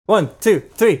1, 2,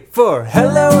 3, 4.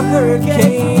 Hello,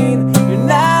 hurricane, you're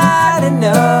not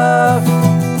enough.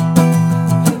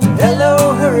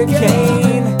 Hello,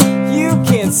 hurricane, you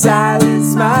can't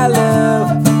silence my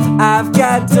love. I've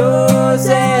got doors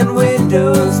and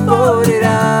windows boarded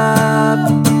up.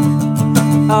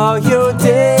 All your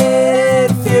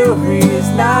dead fury is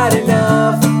not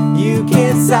enough. You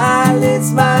can't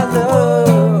silence my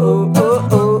love. Oh,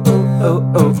 oh, oh,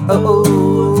 oh, oh, oh, oh.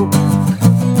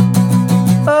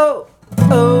 Oh,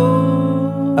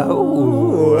 oh,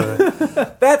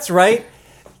 oh. That's right.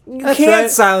 You That's can't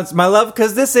right. silence my love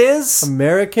because this is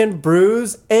American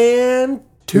Brews and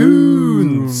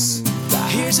Tunes.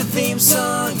 Here's a theme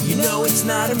song, you know it's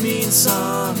not a mean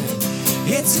song.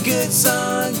 It's a good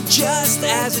song, just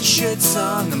as it should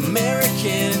song.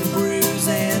 American Brews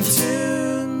and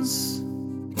Tunes.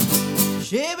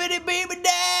 Shibbity beeby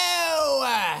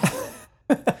dow.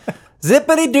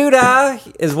 zippity doo dah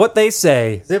is what they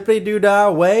say. Zippity doo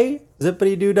dah way,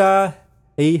 zippity doo dah,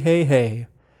 hey hey hey.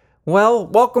 Well,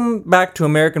 welcome back to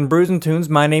American Brews and Tunes.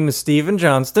 My name is Steven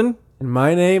Johnston. And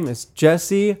my name is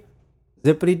Jesse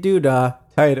Zippity doo dah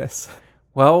Titus.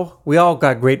 Well, we all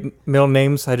got great middle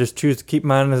names. I just choose to keep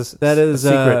mine as That is a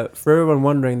secret. for everyone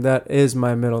wondering. That is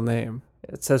my middle name.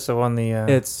 It says so on the.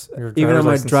 It's your even on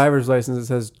my license. driver's license. It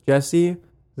says Jesse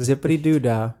Zippity doo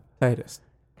dah Titus.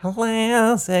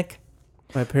 Classic.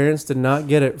 My parents did not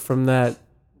get it from that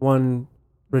one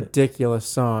ridiculous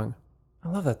song. I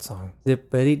love that song.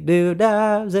 Zippity doo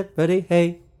dah, zippity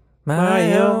hey.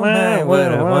 My oh my,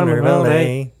 what a wonderful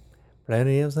day.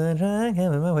 Plenty of sunshine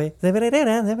coming my way.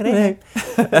 Zippity-doo-dah,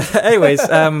 zippity-doo. Anyways,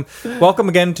 welcome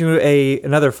again to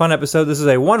another fun episode. This is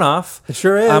a one-off. It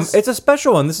sure is. It's a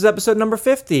special one. This is episode number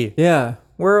 50. Yeah.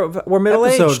 We're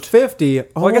middle-aged. Episode 50.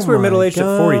 Well, I guess we were my middle-aged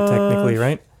at 40 technically, gosh.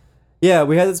 right? Yeah,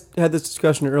 we had this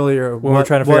discussion earlier. When we were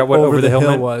trying to figure out what Over the Hill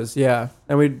meant? was. Yeah.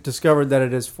 And we discovered that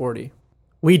it is 40.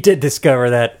 We did discover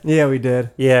that. Yeah, we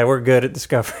did. Yeah, we're good at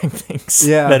discovering things.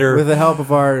 Yeah, that are with the help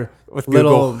of our with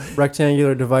little Google.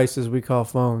 rectangular devices we call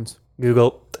phones.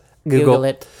 Google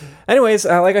it. Anyways,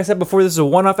 like I said before, this is a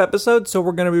one-off episode, so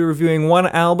we're going to be reviewing one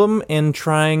album and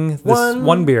trying this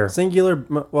one beer. Singular,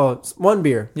 well, it's one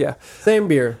beer. Yeah. Same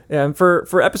beer. Yeah, and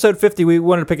for episode 50, we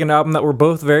wanted to pick an album that we're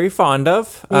both very fond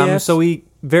of. Yes. So we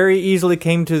very easily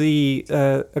came to the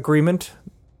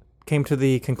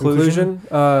conclusion.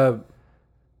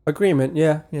 Agreement,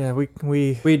 yeah. Yeah, we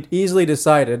We'd easily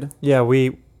decided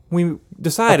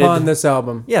decided upon this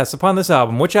album. Yes, upon this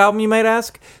album. Which album, you might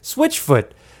ask?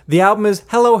 Switchfoot. The album is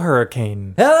Hello,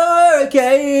 Hurricane. Hello,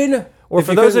 Hurricane! Or If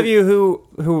for you those of couldn't- you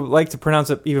who like to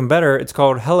pronounce it even better, it's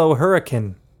called Hello,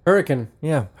 Hurricane. Hurricane.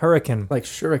 Yeah, Hurricane. Like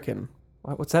shuriken.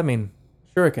 What's that mean?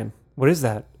 Shuriken. What is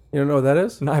that? You don't know what that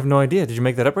is? No, I have no idea. Did you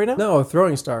make that up right now? No, a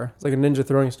throwing star. It's like a ninja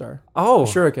throwing star. Oh. A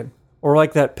shuriken. Or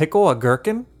like that pickle, a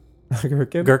gherkin?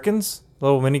 Gherkin? Gherkins?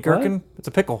 Little mini gherkin? It's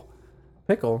a pickle.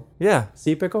 Pickle. Yeah.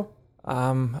 Sea pickle?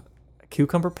 A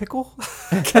cucumber pickle?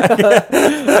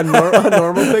 A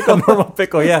normal pickle? A normal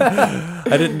pickle, yeah.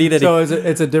 I didn't need any. So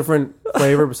it's a different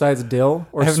flavor besides dill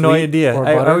or I have no sweet idea. or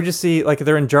I butter? would just see, like,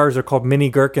 they're in jars. They're called mini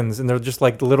gherkins, and they're just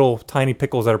like little tiny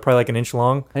pickles that are probably like an inch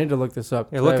long. I need to look this up.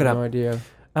 Yeah, 'cause look I it have up. no idea.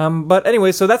 But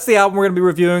anyway, so that's the album we're going to be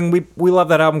reviewing. We love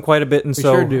that album quite a bit, and We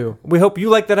so sure do. we hope you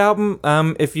like that album.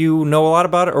 If you know a lot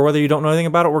about it, or whether you don't know anything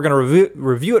about it, we're going to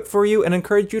review it for you and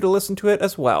encourage you to listen to it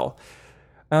as well.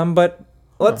 But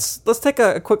let's take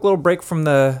a quick little break from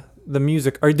the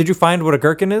music. Or did you find what a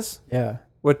gherkin is? Yeah.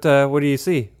 What do you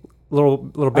see? Little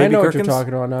baby I know gherkins? what you're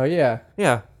talking about now. Yeah.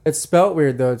 Yeah, It's spelt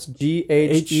weird though. It's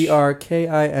Gherkins.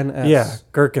 yeah,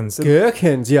 gherkins.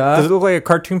 Gherkins, yeah. Does it look like a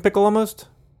cartoon pickle almost?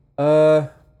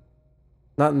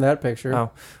 Not in that picture.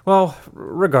 Oh, well,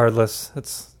 regardless,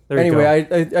 there you go.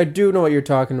 Anyway, I do know what you're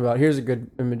talking about. Here's a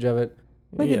good image of it.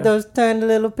 Look Yeah. at those tiny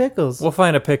little pickles. We'll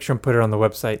find a picture and put it on the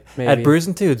website Maybe. at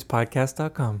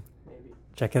brewsandtudespodcast.com.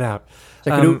 Check it out.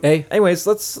 Check it out. Hey. Anyways,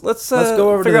 let's go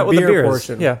over to figure the out what the beer beer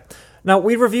portion. is. Yeah. Now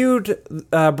we reviewed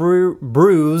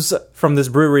brews from this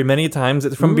brewery many times.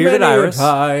 It's from Bearded Many Iris,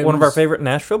 times. one of our favorite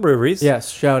Nashville breweries. Yes,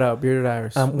 shout out Bearded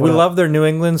Iris. We love their New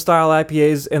England style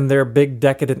IPAs and their big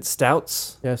decadent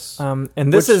stouts. Yes. And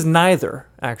this Which- is neither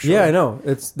actually. Yeah, I know.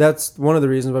 That's one of the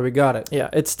reasons why we got it. Yeah,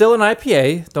 it's still an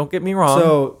IPA. Don't get me wrong.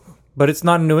 So but it's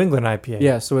not a New England IPA.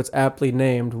 yeah, so it's aptly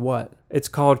named what? It's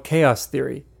called Chaos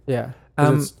Theory. Yeah.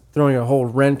 'Cause it's throwing a whole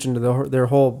wrench into their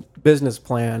whole business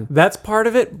plan. That's part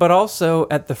of it, but also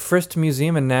at the Frist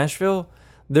Museum in Nashville,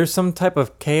 there's some type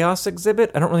of chaos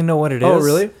exhibit. I don't really know what it is. Oh,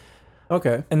 really?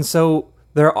 Okay. And so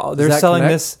they're that selling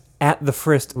connect? this at the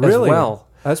Frist Really? as well.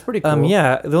 That's pretty cool.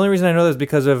 Yeah, the only reason I know that is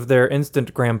because of their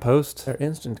Instagram post. Their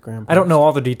Instagram. I don't know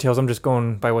all the details. I'm just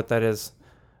going by what that is.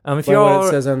 If By y'all, what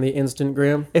it says on the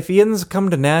Instagram. if Ian's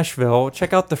come to Nashville,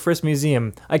 check out the Frisk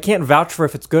Museum. I can't vouch for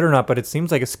if it's good or not, but it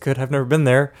seems like it's good. I've never been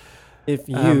there. If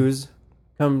yous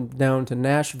come down to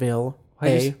Nashville,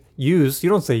 hey, Use. You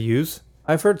don't say use.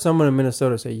 I've heard someone in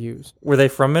Minnesota say yous. Were they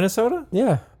from Minnesota?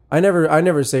 Yeah, I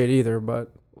never say it either,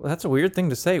 but Well, that's a weird thing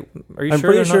to say. Are you I'm sure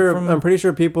pretty they're sure not from I'm pretty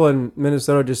sure people in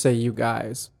Minnesota just say you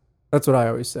guys. That's what I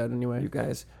always said anyway. you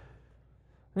guys?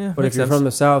 Yeah, But if you're from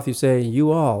the South, you say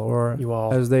you all, or you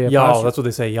all, as they y'all. That's what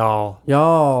they say. Y'all.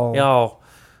 y'all. Y'all.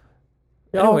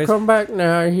 Y'all Anyways. come back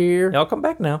now here. Y'all come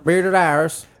back now. Bearded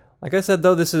Iris. Like I said,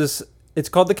 though, it's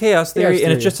called the Chaos Theory, Chaos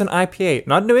and it's Theory. just an IPA.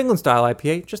 Not New England style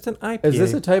IPA, just an IPA. Is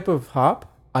this a type of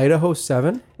hop? Idaho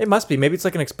 7? It must be. Maybe it's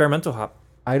like an experimental hop.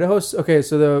 Okay,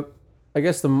 so I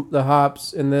guess the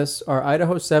hops in this are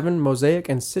Idaho 7, Mosaic,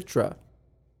 and Citra.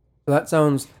 So that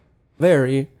sounds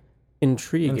very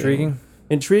intriguing.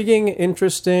 Intriguing,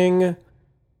 interesting,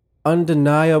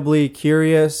 undeniably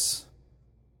curious.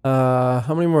 How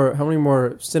many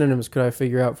more synonyms could I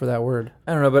figure out for that word?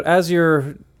 I don't know, but as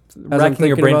you're I'm racking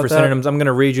your thinking brain about for that- synonyms, I'm going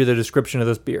to read you the description of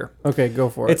this beer. Okay, go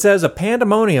for it. It says a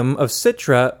pandemonium of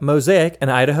Citra, Mosaic, and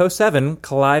Idaho 7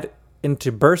 collide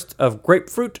into bursts of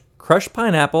grapefruit, crushed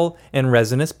pineapple, and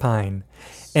resinous pine.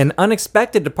 An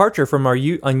unexpected departure from our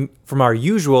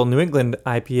usual New England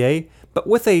IPA, but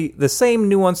with the same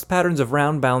nuanced patterns of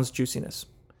round, balanced juiciness.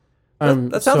 I'm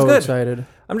that sounds so good. excited.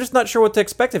 I'm just not sure what to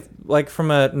expect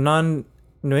from a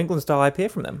non-New England style IPA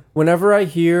from them. Whenever I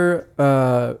hear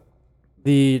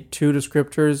the two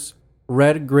descriptors,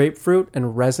 red grapefruit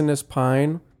and resinous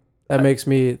pine, that makes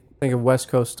me think of West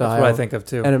Coast style. That's what I think of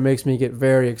too. And it makes me get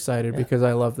very excited because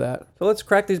I love that. So let's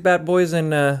crack these bad boys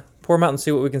and pour them out and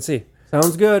see what we can see.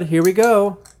 Sounds good. Here we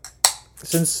go.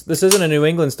 Since this isn't a New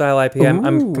England style IPA,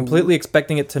 I'm Ooh. completely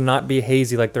expecting it to not be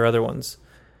hazy like their other ones.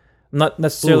 I'm not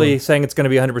necessarily saying it's going to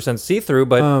be 100% see-through,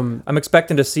 but I'm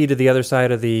expecting to see to the other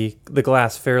side of the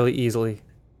glass fairly easily.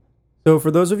 So for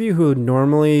those of you who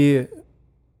normally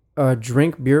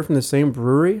drink beer from the same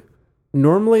brewery,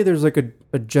 normally there's like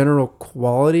a general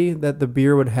quality that the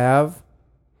beer would have,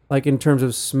 like in terms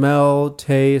of smell,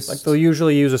 taste. Like they'll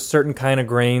usually use a certain kind of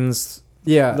grains,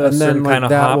 yeah, the and certain then like kind of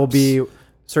that will hops, be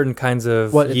certain kinds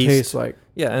of what yeast. it tastes like.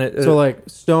 Yeah, and So like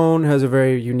Stone has a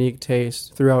very unique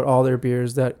taste throughout all their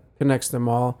beers that connects them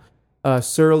all.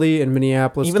 Surly in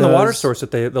Minneapolis even the does. water source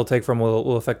that they'll take from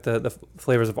will affect the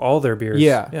flavors of all their beers.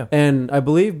 Yeah. Yeah. And I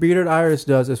believe Bearded Iris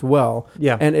does as well.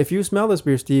 Yeah. And if you smell this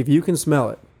beer, Steve, you can smell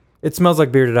it. It smells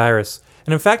like Bearded Iris.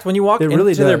 And in fact, when you walk It into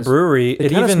really their does. brewery,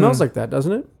 It kind of smells like that,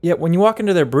 doesn't it? Yeah, when you walk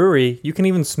into their brewery, you can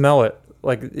even smell it.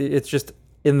 Like it's just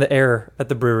in the air at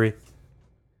the brewery.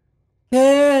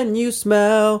 Can you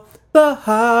smell the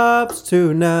hops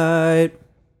tonight?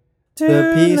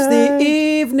 The peace the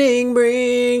evening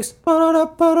brings.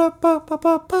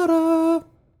 Ba-da-da-ba-da-ba-ba-ba-da.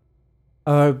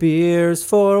 Our beers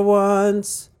for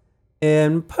once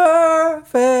in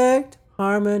perfect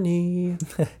harmony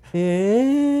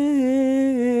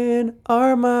in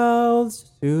our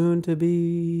mouths soon to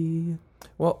be.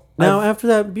 Well, Now, after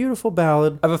that beautiful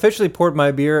ballad, I've officially poured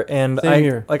my beer, and Same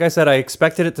here. like I said, I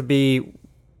expected it to be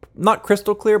not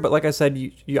crystal clear, but like I said,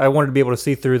 I wanted to be able to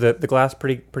see through the glass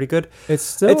pretty good. it's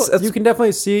still It's- you can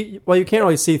definitely see. Well, you can't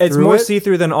really see It's through more it.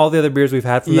 see-through than all the other beers we've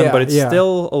had from them, Yeah, but it's yeah.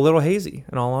 still a little hazy,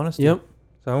 in all honesty. Yep.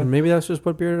 So, And maybe that's just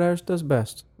what Bearded Iris does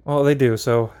best. well, they do.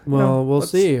 So, Well, we'll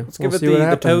see. Let's We'll give see it what the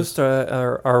happens. toast,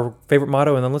 our favorite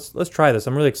motto, and then let's try this.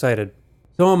 I'm really excited.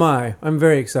 So am I. I'm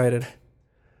very excited.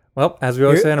 Well, as we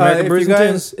always say on American if Brews you and guys,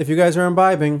 Tunes, if you guys are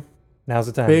imbibing, now's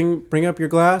the time. bring up your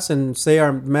glass and say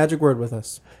our magic word with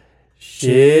us.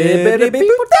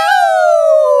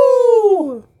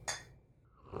 Shibbity-bee-boo-doo!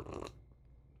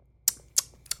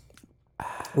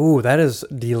 Ooh, that is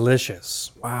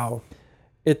delicious. Wow.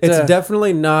 It's It's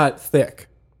definitely not thick.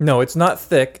 no, it's not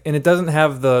thick, and it doesn't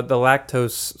have the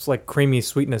lactose like creamy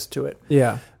sweetness to it.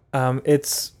 Yeah.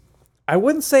 It's I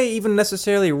wouldn't say even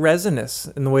necessarily resinous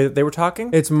in the way that they were talking.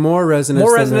 It's more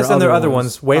resinous than their other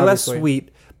ones. Way obviously. less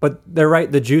sweet, but they're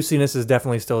right. The juiciness is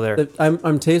definitely still there.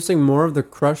 I'm tasting more of the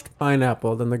crushed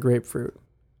pineapple than the grapefruit.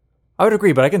 I would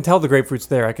agree, but I can tell the grapefruit's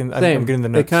there. I'm Same. getting the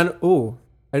It notes kind of. Ooh,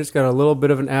 I just got a little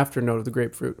bit of an after note of the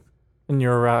grapefruit in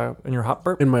your hot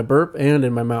burp. in my burp and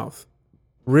in my mouth.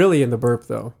 Really in the burp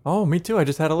though. Oh, me too. I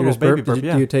just had a You little just baby burp. burp. Do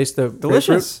Yeah, you taste the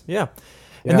delicious. Yeah.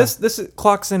 And Yeah. this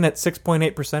clocks in at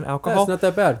 6.8% grapefruit? alcohol. That's not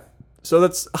that bad. So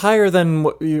that's higher than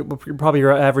probably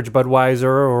your average Budweiser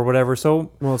or whatever.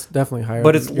 So, Well, it's definitely higher.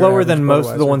 but than it's your lower average than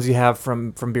most of the Budweiser. ones you have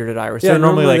from Bearded Iris. Yeah, They're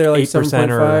normally like they're 8%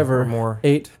 7.5 or more.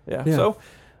 8. Yeah. Yeah. So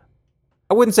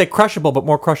I wouldn't say crushable, but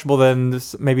more crushable than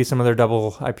maybe some of their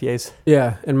double IPAs.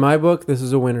 Yeah, in my book, this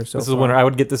is a winner. So This is a winner. I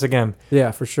would get this again.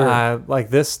 Yeah, for sure. Like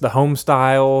this, the home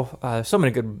style. So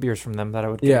many good beers from them that I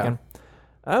would get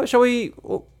again. Shall we?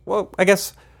 Well, I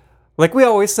guess, like we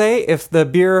always say, if the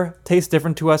beer tastes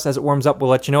different to us as it warms up,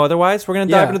 we'll let you know. Otherwise, we're going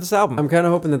to dive into this album. I'm kind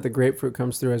of hoping that the grapefruit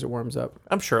comes through as it warms up.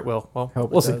 I'm sure it will. Well,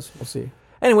 Hope we'll it see. does. We'll see.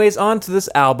 Anyways, on to this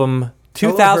album,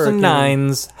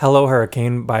 2009's Hello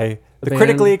Hurricane by the band.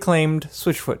 critically acclaimed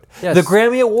Switchfoot. Yes. The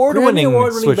Grammy Award-winning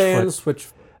Switchfoot. band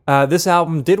Switchfoot. This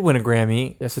album did win a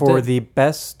Grammy for the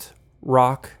best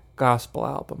rock gospel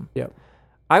album. Yep.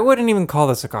 I wouldn't even call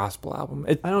this a gospel album.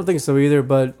 I don't think so either,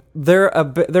 but They're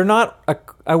not a.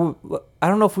 I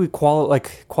don't know if we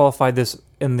qualified this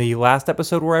in the last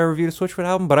episode where I reviewed a Switchfoot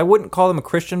album, but I wouldn't call them a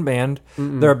Christian band.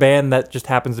 They're a band that just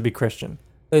happens to be Christian.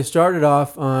 they started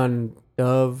off on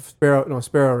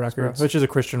Sparrow Records, which is a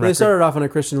Christian They record. started off on a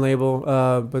Christian label,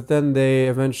 but then they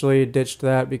eventually ditched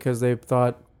that because they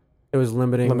thought it was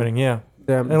limiting them.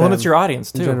 And limits your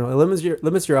audience in too. general. It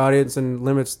limits your audience and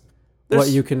limits what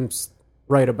you can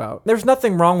write about. There's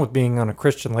nothing wrong with being on a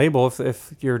Christian label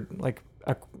if you're like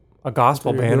a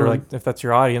gospel band or like if that's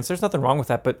your audience. There's nothing wrong with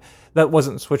that, but that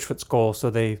wasn't Switchfoot's goal, so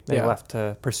they left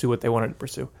to pursue what they wanted to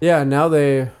pursue. Yeah, now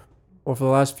for the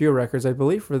last few records, I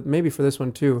believe maybe for this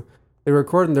one too, they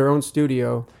record in their own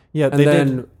studio. Yeah, and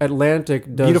then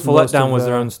Atlantic does Beautiful Letdown was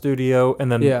their own studio,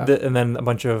 and then and then a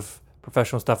bunch of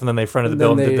professional stuff, and then they fronted the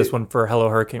bill and did this one for Hello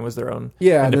Hurricane was their own.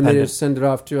 Yeah, and then they just send it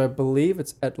off to, I believe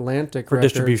it's Atlantic for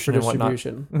Records distribution and whatnot.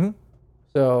 Mm-hmm.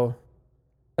 So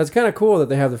that's kind of cool that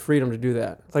they have the freedom to do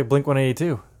that. It's like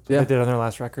Blink-182. Yeah, they did on their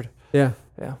last record. Yeah.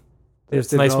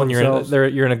 It's nice when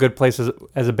you're in a good place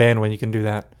as a band when you can do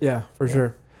that. Yeah, for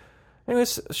sure.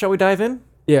 Anyways, shall we dive in?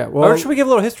 Yeah. Well, or should we give a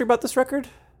little history about this record?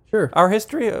 Sure. Our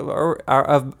history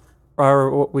of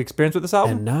what we experienced with this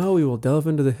album. And now we will delve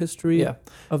into the history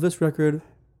of this record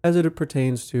as it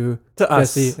pertains to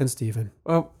Jesse us and Steven.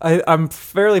 Well, I'm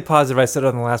fairly positive I said it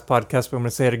on the last podcast, but I'm going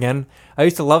to say it again. I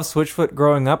used to love Switchfoot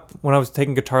growing up when I was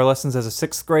taking guitar lessons as a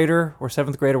 6th grader or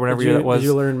 7th grader, whatever year that was. Did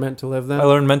you learn Meant to Live then? I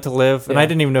learned Meant to Live, and I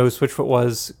didn't even know who Switchfoot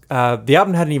was. The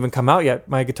album hadn't even come out yet.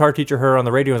 My guitar teacher heard it on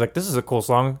the radio and was like, this is a cool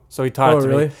song. So he taught it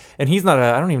to me. And he's not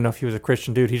I don't even know if he was a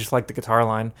Christian dude. He just liked the guitar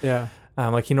line. Yeah.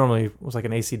 Like he normally was like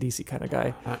an AC/DC kind of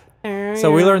guy.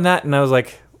 So we learned that, and I was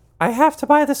like, I have to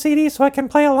buy the CD so I can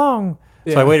play along.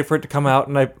 So I waited for it to come out,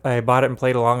 and I bought it and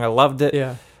played along. I loved it.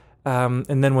 Yeah.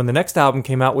 And then when the next album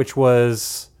came out, which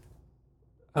was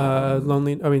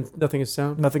Nothing Is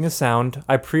Sound. Nothing Is Sound,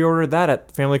 I pre-ordered that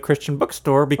at Family Christian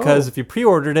Bookstore because if you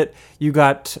pre-ordered it, you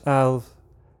got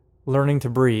Learning to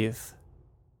Breathe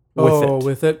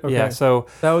with it? Okay. Yeah, so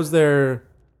that was their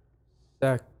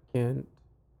second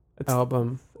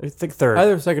album. I think third.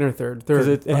 Either second or third. Because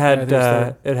it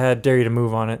had Dare You to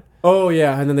Move on it. Oh,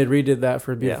 yeah, and then they redid that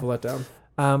for Beautiful Letdown.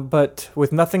 But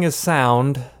with Nothing Is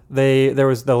Sound, there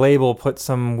was the label put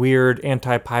some weird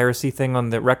anti-piracy thing on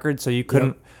the record, so you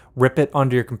couldn't rip it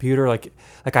onto your computer. Like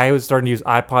I was starting to use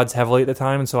iPods heavily at the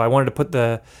time, and so I wanted to put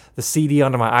the CD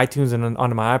onto my iTunes and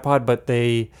onto my iPod, but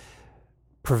they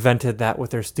prevented that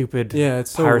with their stupid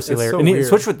piracy layer. And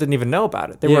Switchfoot didn't even know about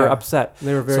it. They were upset.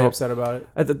 They were very upset about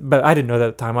it. But I didn't know that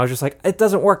at the time. I was just like, it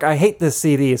doesn't work. I hate this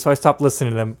CD, so I stopped listening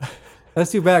to them. That's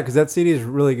too bad because that CD is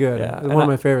really good. Yeah, it's one of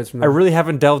my favorites from them. I really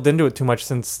haven't delved into it too much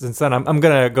since then. I'm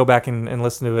going to go back and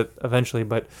listen to it eventually,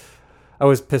 but I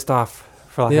was pissed off,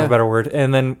 for lack of a better word.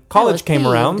 And then college came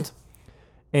around,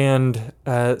 and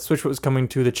Switchfoot was coming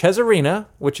to the Ches Arena,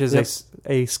 which is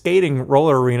a skating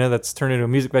roller arena that's turned into a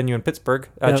music venue in Pittsburgh,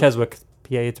 Cheswick,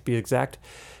 PA to be exact.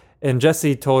 And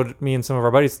Jesse told me and some of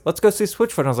our buddies, let's go see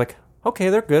Switchfoot. And I was like, okay,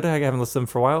 they're good. I haven't listened to them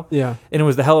for a while. Yeah. And it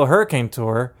was the Hello Hurricane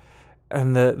tour.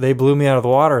 And they blew me out of the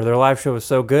water. Their live show was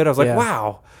so good. I was like,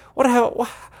 wow,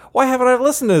 why haven't I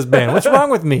listened to this band? What's wrong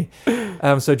with me?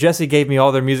 So Jesse gave me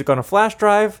all their music on a flash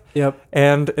drive. Yep.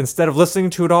 And instead of listening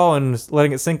to it all and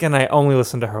letting it sink in, I only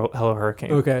listened to Hello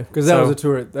Hurricane. Okay, because that was a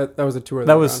tour. That was a tour.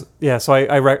 So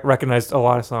I recognized a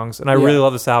lot of songs, and I really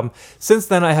love this album. Since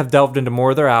then, I have delved into more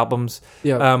of their albums.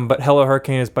 Yeah. But Hello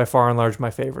Hurricane is by far and large my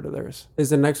favorite of theirs. Is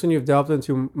the next one you've delved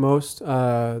into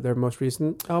their most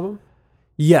recent album?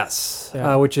 Yes,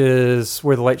 which is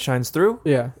Where the Light Shines Through.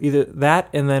 Yeah. Either that,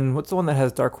 and then what's the one that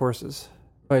has Dark Horses?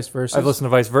 Vice Versa. I've listened to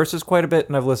Vice Versa quite a bit,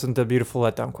 and I've listened to Beautiful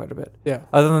Letdown quite a bit. Yeah.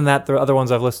 Other than that, there are other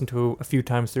ones I've listened to a few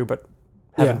times through, but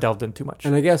haven't delved in too much.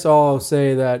 And I guess I'll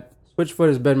say that Switchfoot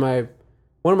has been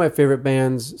one of my favorite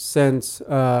bands since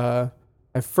I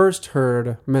first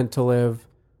heard Meant to Live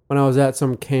when I was at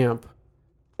some camp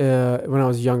when I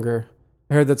was younger.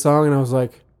 I heard that song, and I was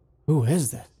like, who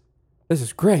is this? This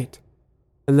is great.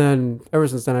 And then ever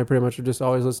since then, I pretty much have just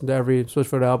always listened to every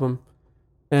Switchfoot album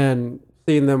and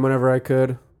seen them whenever I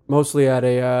could. Mostly at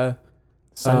a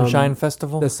Sunshine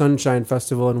Festival. the Sunshine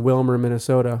Festival in Wilmer,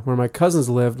 Minnesota, where my cousins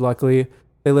lived. Luckily,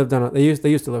 they lived on. They used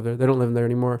to live there. They don't live there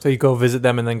anymore. So you go visit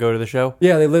them and then go to the show.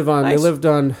 Yeah, they live on. Nice. They lived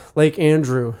on Lake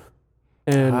Andrew,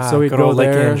 and so we'd good go old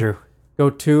there, Lake Andrew. go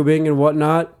tubing and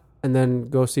whatnot, and then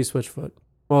go see Switchfoot.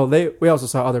 Well, we also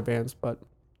saw other bands, but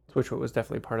Switchfoot was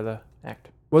definitely part of the act.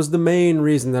 was the main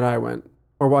reason that I went,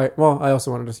 or why? Well, I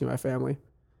also wanted to see my family.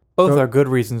 Both So- are good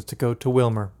reasons to go to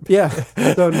Wilmer. Yeah.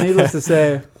 So needless to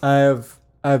say,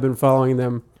 I've been following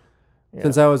them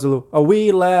since I was a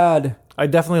wee lad. I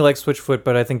definitely like Switchfoot,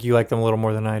 but I think you like them a little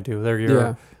more than I do. They're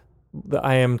Yeah.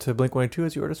 I am to Blink-182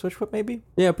 as you are to Switchfoot, maybe?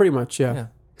 Yeah, pretty much. Yeah.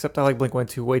 Except I like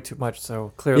Blink-182 way too much,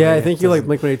 so clearly... Yeah, I it think you like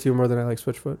doesn't- Blink-182 more than I like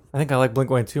Switchfoot. I think I like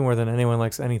Blink-182 more than anyone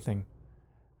likes anything.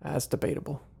 That's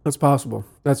debatable. That's possible.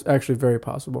 That's actually very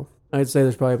possible. I'd say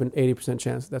there's probably an 80%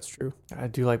 chance that's true. I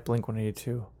do like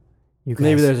Blink-182. You guys,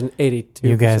 Maybe there's an 82%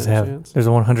 you guys have... chance. There's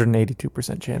a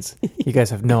 182% chance. You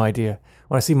guys have no idea.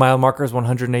 When I see mile markers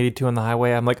 182 on the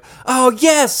highway, I'm like, oh,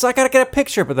 yes, I got to get a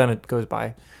picture. But then it goes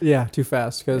by. Yeah, too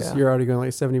fast because Yeah. you're already going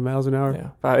like 70 miles an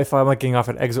hour. Yeah. If I'm like getting off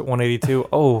at exit 182,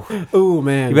 oh, Oh,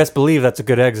 man. you best believe that's a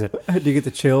good exit. Do you get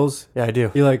the chills? Yeah, I do.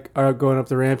 You like are going up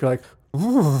the ramp, you're like,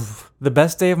 The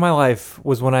best day of my life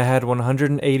was when I had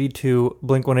 182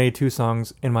 Blink-182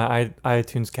 songs in my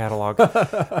iTunes catalog.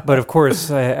 But of course,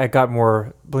 I got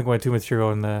more Blink-182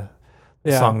 material in the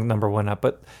Yeah. song number one up.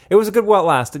 But it was a good while it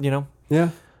lasted, you know. yeah,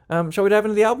 Shall we dive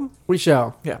into the album? we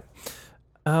shall.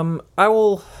 I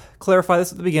will clarify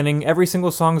this at the beginning. Every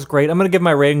single song's great. I'm going to give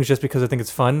my ratings just because I think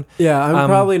it's fun. Yeah, I'm Um,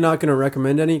 probably not going to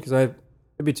recommend any because it'd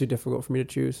be too difficult for me to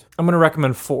choose. I'm going to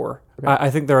recommend 4. Okay. I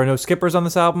think there are no skippers on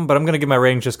this album, but I'm going to give my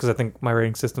ratings just because I think my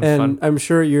rating system's And fun. I'm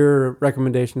sure your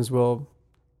recommendations will.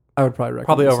 I would probably recommend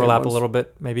Probably the same overlap a ones. little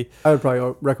bit, maybe. I would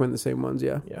probably recommend the same ones.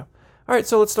 Yeah. Yeah. All right,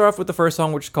 so let's start off with the first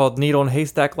song, which is called Needle and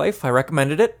Haystack Life. I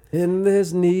recommended it. In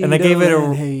this need, And I gave it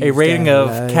a rating of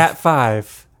Cat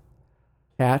 5.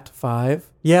 Cat 5.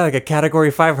 Yeah, like a Category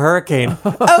 5 hurricane.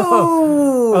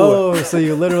 Oh, so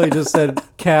you literally just said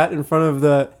cat in front of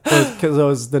the because it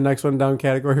was the next one down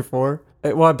category 4.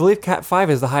 Well, I believe Cat 5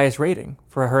 is the highest rating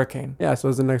for a hurricane. Yeah, so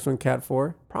is the next one cat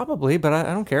 4? Probably, but I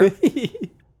don't care.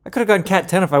 I could have gone Cat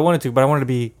 10 if I wanted to, but I wanted to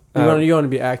be... You want to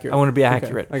be accurate. I want to be Okay,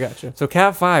 accurate. I got you. So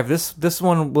Cat 5, this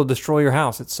one will destroy your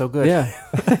house. It's so good. Yeah.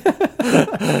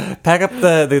 Pack up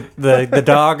the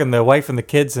dog and the wife and the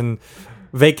kids and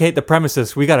vacate the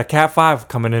premises. We got a Cat 5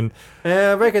 coming in.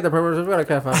 Yeah, vacate the perimeter. We've got a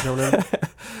cat 5 coming in.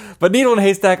 But Needle and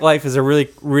Haystack Life is a really,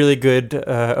 really good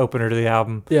opener to the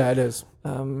album. Yeah, it is.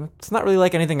 It's not really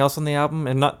like anything else on the album,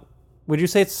 and not. Would you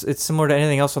say it's similar to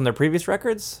anything else on their previous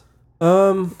records? It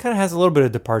kind of has a little bit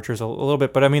of departures, a little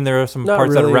bit, but I mean there are some Not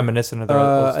parts that are really. reminiscent of their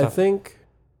old I stuff. think.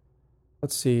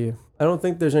 Let's see. I don't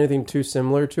think there's anything too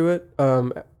similar to it.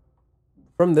 From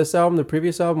this album, the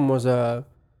previous album was that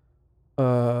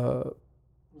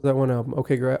one album?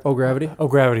 Okay, Gravity. Oh,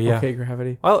 Gravity, yeah. Okay,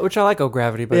 Gravity. Well, which I like. Oh,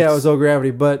 Gravity, but Yeah, it it's- was Oh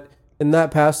Gravity. But in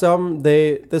that past album,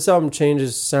 this album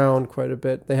changes sound quite a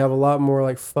bit. They have a lot more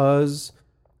like fuzz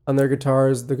on their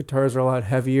guitars. The guitars are a lot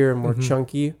heavier and more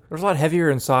chunky, there's a lot heavier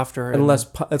and softer, and less.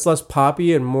 It's less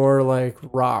poppy and more like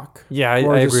rock. Yeah, I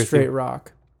more just agree with straight you.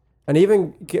 rock, and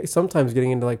even sometimes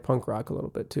getting into like punk rock a little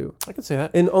bit too. I could say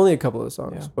that. In only a couple of the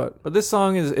songs, Yeah. but But this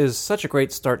song is such a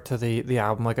great start to the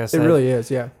album. Like I it said, really is.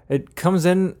 Yeah, it comes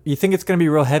in. You think it's going to be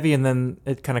real heavy, and then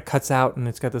it kind of cuts out, and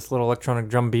it's got this little electronic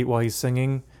drum beat while he's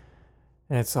singing,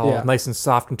 and it's all Yeah. nice and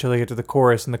soft until they get to the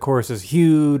chorus, and the chorus is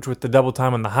huge with the double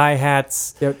time on the hi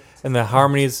hats Yep. and the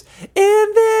harmonies. In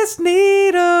this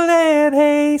needle and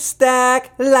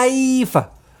haystack life.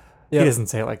 He Yep. doesn't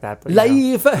say it like that, but you know.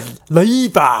 life.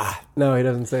 Life. No, he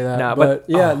doesn't say that. No, but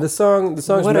yeah, oh. the song's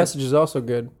What a- message is also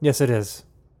good. Yes, it is.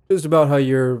 Just about how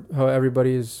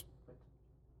everybody's.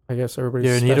 I guess everybody's.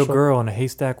 You're a needle special. girl in a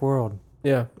haystack world.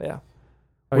 Yeah. Yeah.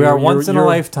 Oh, We are you're- once in a you're-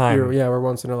 lifetime. Yeah, we're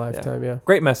once in a lifetime. Yeah.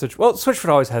 Great message. Well, Switchfoot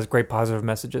always has great positive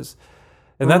messages,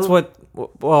 and that's Mhm. what.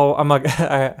 Well, I'm like,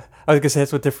 I was gonna say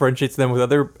that's what differentiates them with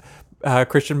other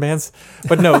Christian bands,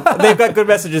 but no, they've got good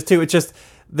messages too. It's just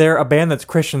they're a band that's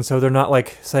Christian, so they're not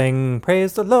like saying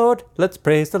 "Praise the Lord, let's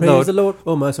praise the Praise Lord." the Lord,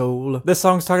 oh my soul. This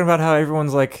song's talking about how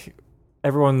everyone's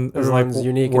Everyone's like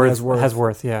unique and worth, has worth. Has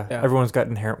worth, yeah. Yeah. Everyone's got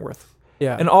inherent worth,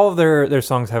 Yeah. and all of their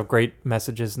songs have great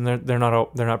messages, and they're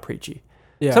not preachy.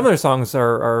 yeah. Some of their songs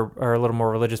are a little more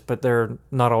religious, but they're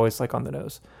not always like on the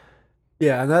nose.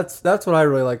 Yeah, and that's what I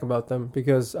really like about them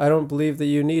because I don't believe that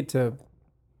you need to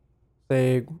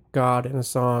say God in a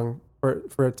song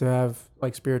for it to have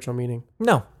like spiritual meaning.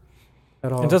 No.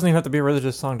 at all. It doesn't even have to be a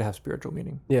religious song to have spiritual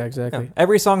meaning. Yeah, exactly. Yeah.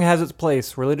 Every song has its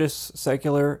place, religious,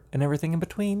 secular, and everything in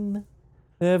between.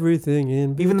 Everything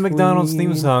in between. Even the McDonald's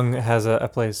theme song has a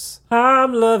place.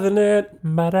 I'm loving it.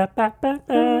 I'm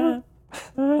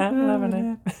loving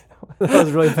it. That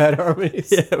was really bad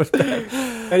harmonies. Yeah, it was bad.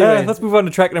 Anyway, Let's move on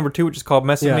to track number 2, which is called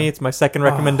Mess with Me. It's my second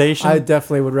recommendation. I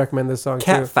definitely would recommend this song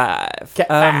Cat too. 5. Cat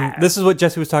 5. This is what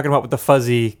Jesse was talking about with the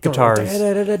fuzzy guitars.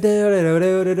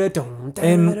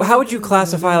 And how would you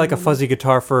classify like a fuzzy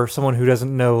guitar for someone who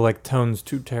doesn't know like tones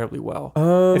too terribly well?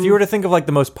 If you were to think of like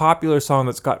the most popular song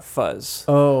that's got fuzz.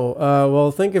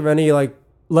 Well, think of any like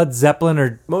Led Zeppelin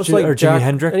or Jimi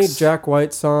Hendrix. Any Jack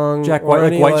White song. Jack White, or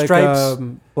like any, White Stripes.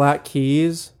 Black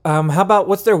Keys. How about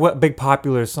what's their big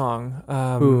popular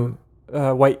song?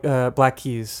 Black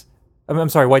Keys. I'm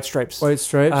sorry, White Stripes. White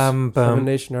Stripes. Seven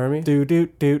Nation Army. Do do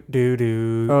do do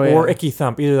do. Oh, yeah. Or Icky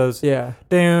Thump. Either of those. Yeah.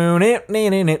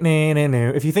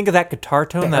 If you think of that guitar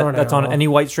tone that's on any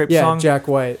White Stripes song. Yeah, Jack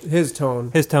White. His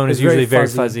tone. His tone is usually very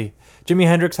fuzzy. Jimi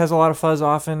Hendrix has a lot of fuzz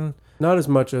often. Not as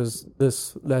much as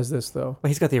this though. But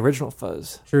he's got the original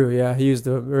fuzz. True, yeah. He used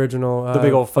the original the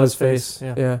big old fuzz face.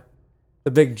 Yeah. The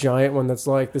big giant one that's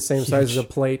like the same size as a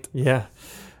plate. Yeah.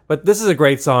 But this is a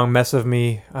great song, Mess of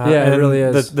Me. It really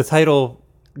is. The title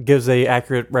gives a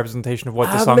accurate representation of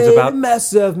what the song's about. I made a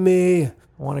mess of me. I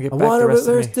want to get I back want the to rest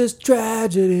of reverse me. this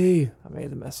tragedy. I made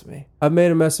the mess of me. I've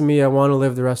made a mess of me. I want to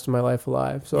live the rest of my life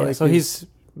alive. So, So he's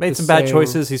made some bad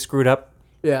choices. He screwed up.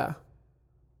 Yeah.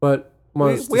 But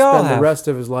wants to we all spend the have. rest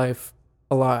of his life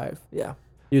alive. Yeah.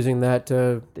 Using that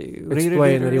to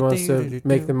explain that he wants to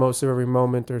make the most of every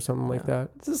moment or something like that.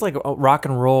 This is like a rock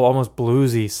and roll, almost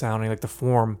bluesy sounding, like the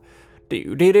form. I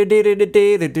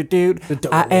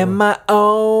am my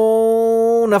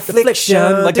own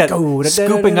affliction. Like that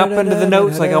scooping up into the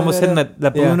notes, like almost hitting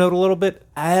that blue note a little bit.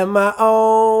 I am my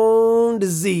own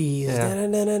disease. Yeah.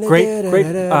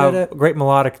 Great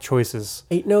melodic choices.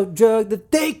 Ain't no drug that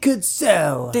they could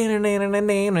sell. No,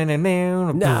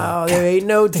 there ain't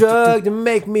no drug to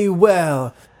make me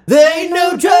well. There ain't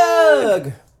no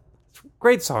drug.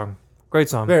 Great song. Great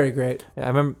song. Very great. Yeah,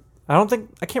 I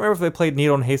can't remember if they played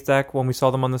Needle and Haystack when we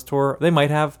saw them on this tour. They might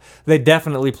have. They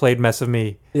definitely played Mess of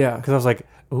Me. Yeah. Because I was like,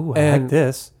 ooh, I like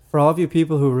this. For all of you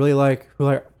people who really are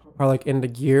into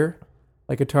gear,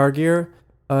 like guitar gear,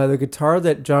 the guitar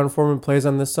that John Foreman plays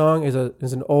on this song is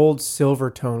an old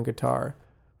silver tone guitar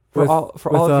with all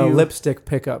of you, lipstick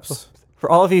pickups. For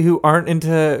all of you who aren't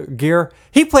into gear,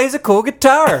 he plays a cool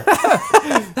guitar.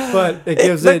 But it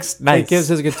gives nice. It gives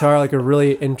his guitar like a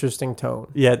really interesting tone.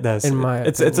 Yeah, it does.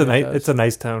 It's a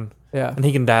nice tone. Yeah, and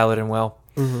he can dial it in well.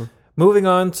 Mm-hmm. Moving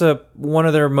on to one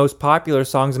of their most popular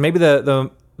songs, maybe the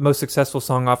most successful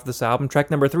song off of this album. Track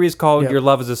number 3 is called "Your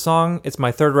Love Is a Song." It's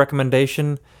my third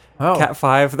recommendation. Oh. Cat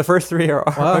 5. The first 3 are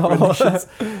recommendations.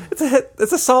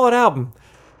 It's a solid album.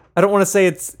 I don't want to say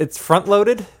it's front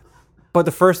loaded. But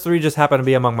the first 3 just happen to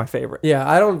be among my favorite. Yeah,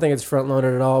 I don't think it's front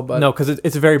loaded at all. But no, because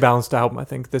it's a very balanced album. I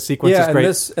think the sequence is great.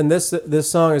 And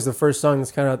this song is the first song that's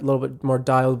kind of a little bit more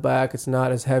dialed back. It's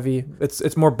not as heavy.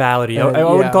 It's more ballady. I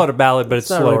wouldn't call it a ballad, but it's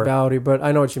not slower. Really ballady, but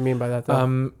I know what you mean by that.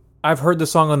 Though. I've heard the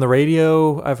song on the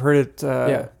radio. I've heard it.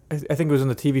 I think it was in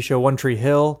the TV show One Tree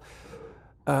Hill.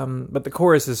 But the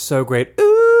chorus is so great.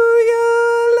 Ooh,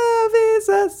 your love is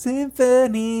a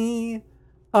symphony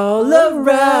all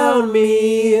around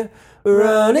me.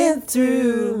 Running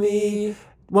through me.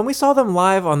 When we saw them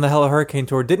live on the Hella Hurricane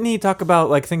tour, didn't he talk about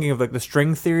like thinking of like the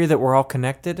string theory that we're all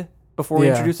connected before we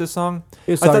introduced this song?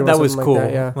 I thought that was cool.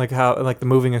 Like that, like how like the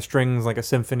moving of strings like a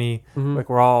symphony, like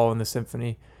we're all in the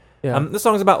symphony. Yeah. This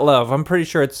song's about love. I'm pretty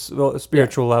sure it's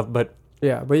spiritual love, but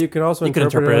but you can also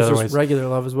interpret it as just regular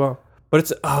love as well.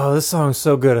 But this song is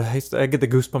so good. I get the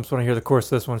goosebumps when I hear the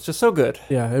chorus of this one. It's just so good.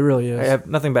 Yeah, it really is. I have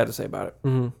nothing bad to say about it.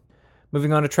 Mm-hmm.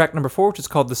 Moving on to track number 4, which is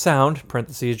called The Sound,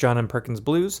 parentheses, John M. Perkins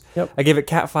Blues. Yep. I gave it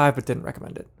Cat 5, but didn't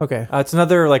recommend it. Okay. It's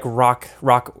another like rock,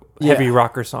 heavy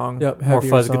rocker song. Yep. More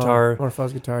fuzz guitar. More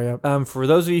fuzz guitar, yep. For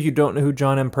those of you who don't know who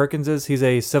John M. Perkins is, he's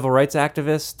a civil rights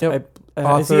activist. Yep.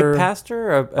 Is he a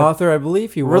pastor? Author, I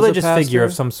believe he was religious a pastor. figure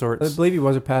of some sort. I believe he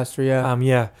was a pastor, yeah.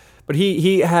 Yeah. But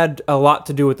he had a lot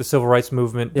to do with the civil rights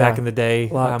movement back in the day.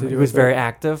 He was very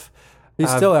active. He's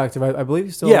still active. I believe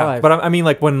he's still alive. Yeah, but I mean,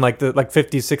 like when like the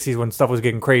 50s, 60s, when stuff was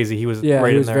getting crazy, he was right in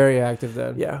there. He was very active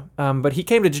then. Yeah. But he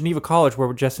came to Geneva College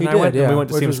where Jesse and I went, and we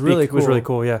went to see him speak. Really cool. It was really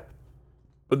cool, yeah.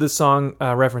 But this song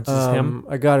references him.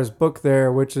 I got his book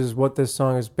there, which is what this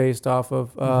song is based off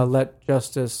of. Let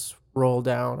Justice Roll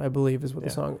Down, I believe, is what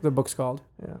the book's called.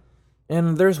 Yeah.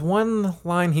 And there's one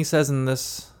line he says in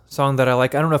this song that I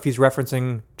like. I don't know if he's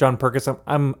referencing John Perkins.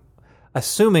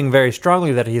 assuming very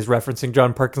strongly that he's referencing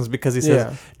John Perkins because he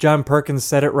says, John Perkins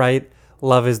said it right,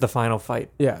 love is the final fight.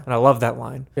 Yeah. And I love that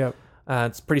line. Yep.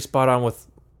 It's pretty spot on with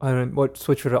what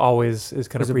Switchfoot always is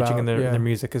kind of preaching in their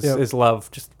music is love.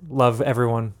 Just love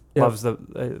everyone. Love's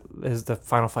is the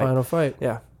final fight. Final fight.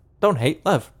 Yeah. Don't hate,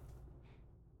 love.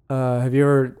 Have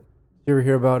you ever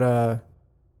hear about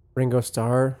Ringo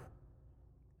Starr?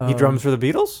 He drums for the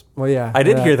Beatles? Well, yeah. I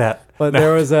did hear that. But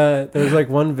there was like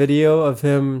one video of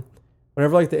him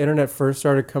whenever like the internet first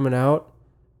started coming out.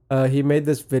 He made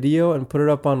this video and put it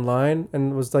up online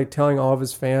and was like telling all of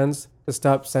his fans to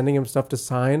stop sending him stuff to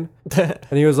sign. And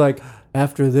he was like,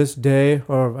 after this day,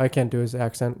 or I can't do his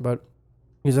accent, but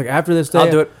he's like, after this day,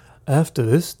 I'll do it. After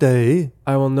this day,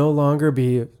 I will no longer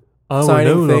be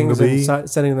signing things and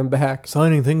sending them back.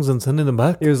 Signing things and sending them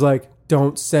back. He was like,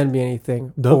 don't send me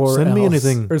anything. Don't send me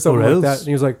anything. Or something like that. And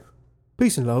he was like,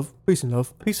 peace and love, peace and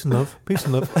love. Peace and love, peace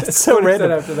and love. That's so what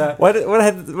random. He said after that.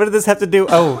 What did this have to do?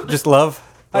 Oh, just love?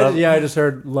 I just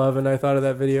heard love and I thought of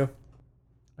that video.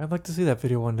 I'd like to see that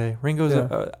video one day. Ringo's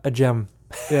a gem.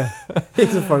 Yeah.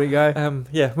 He's a funny guy.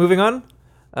 Moving on.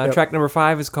 Track number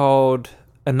 5 is called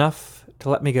Enough to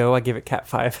Let Me Go. I give it Cat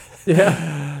 5.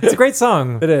 Yeah. It's a great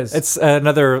song. It is. It's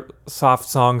another soft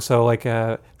song. So like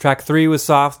track 3 was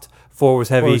soft. 4 was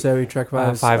heavy. 4 was heavy. Track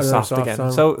 5 soft again.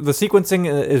 Song. So the sequencing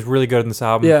is really good in this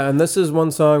album. Yeah, and this is one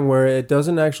song where it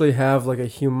doesn't actually have like a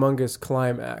humongous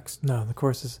climax. No, the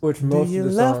chorus is. Which most of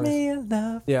the songs.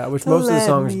 Which most of the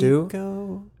songs do.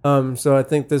 Go. So I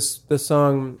think this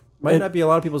song might not be a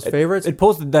lot of people's favorites. It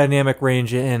pulls the dynamic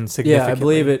range in significantly. Yeah, I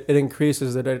believe it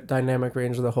increases the dynamic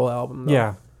range of the whole album. Though.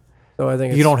 Yeah. So I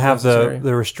think you don't have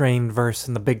the restrained verse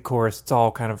and the big chorus. It's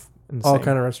all kind of insane. All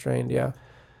kind of restrained, yeah.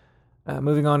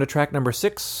 Moving on to track number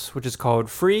 6, which is called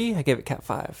Free. I gave it Cat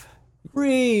 5.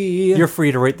 Free. You're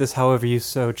free to rate this however you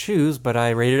so choose, but I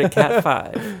rated it Cat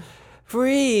 5.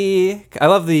 Free. I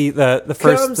love the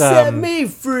first. Come set me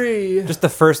free. Just the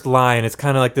first line. It's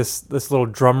kind of like this little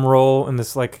drum roll and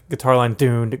this like guitar line.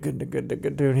 Doon.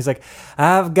 He's like,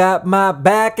 I've got my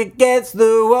back against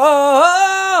the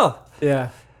wall. Yeah.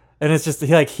 And it's just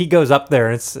he goes up there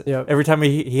and it's every time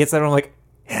he hits that, I'm like,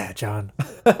 yeah, John,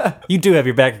 you do have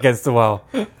your back against the wall.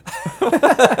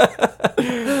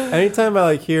 Anytime I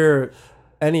like hear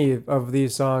any of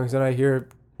these songs and I hear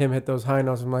him hit those high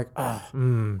notes, I'm like, I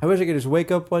wish I could just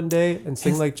wake up one day and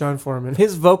sing like John Foreman.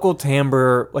 His vocal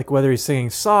timbre, like whether he's singing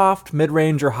soft,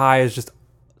 mid-range, or high, is just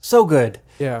so good.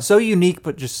 Yeah. So unique,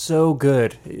 but just so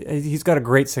good. He's got a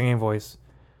great singing voice.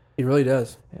 He really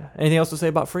does. Yeah. Anything else to say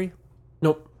about Free?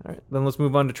 Nope. All right, then let's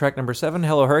move on to track number 7,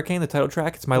 Hello Hurricane, the title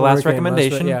track. It's my last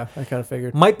recommendation. Yeah, I kind of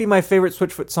figured. Might be my favorite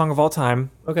Switchfoot song of all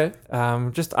time. Okay.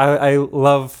 I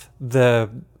love the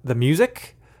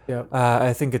music. Yeah.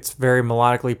 I think it's very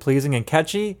melodically pleasing and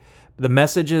catchy. The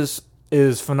message is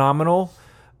phenomenal.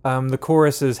 The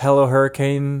chorus is Hello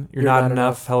Hurricane, you're not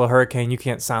enough. Hello Hurricane, you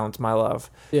can't silence my love.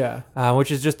 Yeah.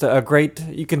 Which is just a great,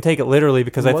 you can take it literally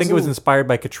because I think it was inspired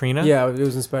by Katrina. Yeah, it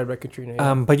was inspired by Katrina.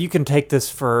 Yeah. But you can take this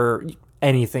for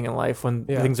anything in life. When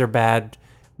things are bad,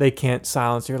 they can't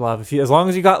silence your love. As long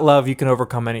as you got love, you can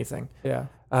overcome anything. Yeah.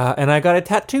 And I got a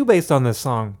tattoo based on this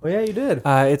song. Oh yeah, you did.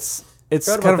 It's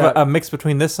kind of a mix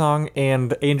between this song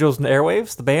and Angels and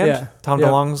Airwaves, the band. Yeah. Tom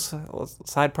DeLonge's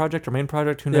side project or main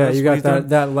project. Who knows? Yeah, you got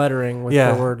that lettering with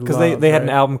the word love. Because they had an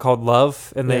album called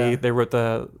Love, and they wrote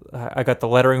I got the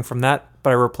lettering from that,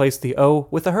 but I replaced the O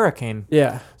with a hurricane.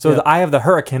 Yeah. So the I of the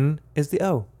hurricane is the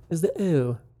O. Is the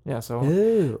O. Yeah, so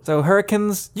Ooh. So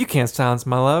hurricanes, you can't silence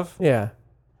my love. Yeah.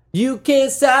 You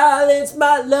can't silence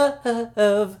my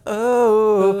love.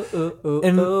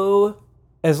 And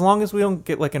as long as we don't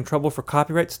get like in trouble for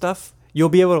copyright stuff, you'll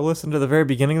be able to listen to the very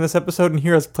beginning of this episode and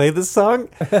hear us play this song.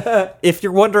 If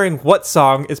you're wondering what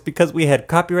song, it's because we had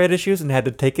copyright issues and had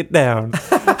to take it down.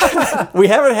 We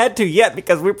haven't had to yet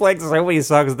because we're playing so many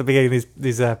songs at the beginning of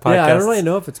these podcasts. Yeah, I don't really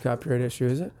know if it's copyright issue,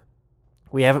 is it?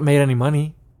 We haven't made any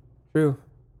money. True.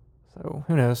 So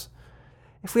who knows?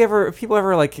 If people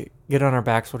ever like get on our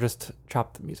backs, we'll just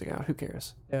chop the music out. Who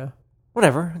cares? Yeah.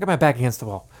 Whatever. I got my back against the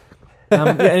wall.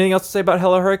 Anything else to say about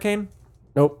Hello Hurricane?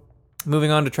 Nope. Moving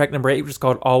on to track number 8, which is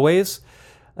called Always.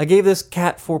 I gave this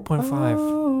Cat 4.5.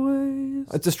 Always.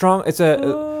 It's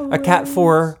a Cat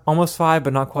 4, almost 5,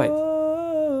 but not quite.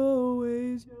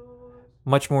 Always.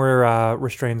 Much more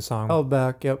restrained song. Held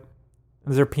back. Yep.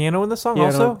 Is there piano in the song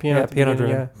Piano, also? piano driven.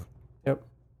 Yeah. Yep.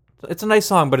 It's a nice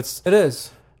song, but It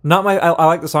is. not my. I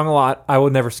like the song a lot. I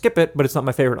would never skip it, but it's not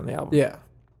my favorite on the album. Yeah.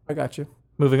 I got you.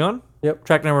 Moving on. Yep.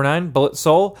 Track number 9, Bullet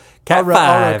Soul, Cat 5.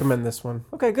 I'll recommend this one.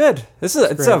 Okay, good. It's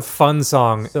a fun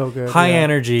song. So good. High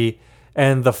energy.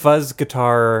 and the fuzz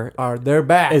guitar They're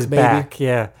back, is baby. back.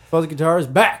 Yeah. Fuzz guitar is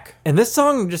back. And this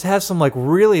song just has some like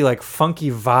really like funky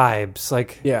vibes.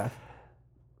 Like Yeah.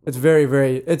 It's very,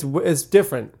 very, it's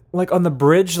different. like on the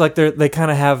bridge, like they kind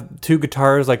of have two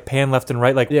guitars like pan left and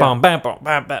right, like Yeah. bam, bam, bam,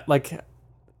 bam, bam, like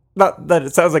not that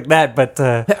it sounds like that, but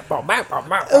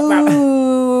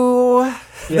ooh,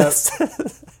 Yeah.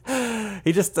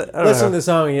 he just I don't Listen know. to the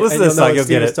song. Listen to and the song, what you'll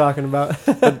Steve get is it. talking about.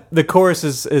 The chorus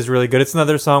is really good. It's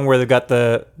another song where they've got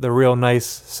the real nice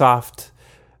soft,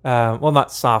 well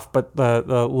not soft, but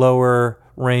the lower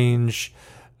range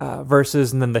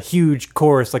verses, and then the huge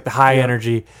chorus, like the high Yeah.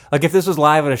 energy. Like if this was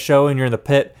live at a show and you're in the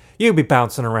pit, you'd be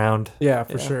bouncing around. Yeah,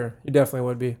 for sure. You definitely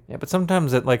would be. Yeah, but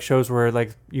sometimes at like shows where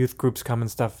like youth groups come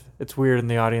and stuff, it's weird in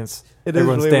the audience. It is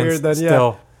Everyone really stands weird then, yeah.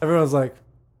 still. Everyone's like,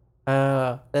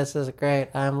 this is great.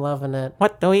 I'm loving it.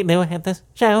 What do we do at this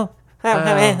show?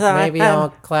 Maybe I'll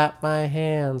clap my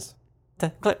hands.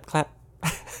 Clap, clap.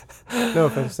 No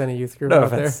offense to any youth group No out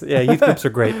offense. Yeah, youth groups are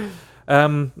great.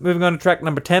 Moving on to track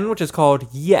number 10, which is called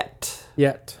Yet. there.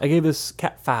 Yet. I gave this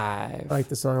cat 5. I like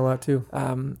this song a lot too.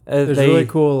 There's There's a really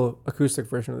cool acoustic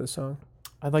version of this song.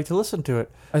 I'd like to listen to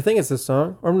it. I think it's this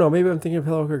song. Or no, maybe I'm thinking of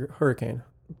Hello Hurricane.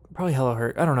 Probably Hello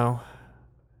Hurt. I don't know.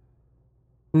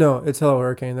 No, it's Hello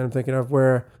Hurricane that I'm thinking of,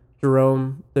 where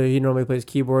Jerome, he normally plays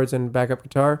keyboards and backup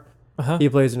guitar. Uh-huh. He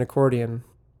plays an accordion.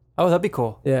 Oh, that'd be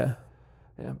cool. Yeah.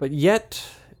 Yeah, but Yet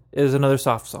is another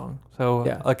soft song. So,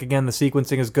 Yeah. like again, the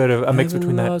sequencing is good. A mix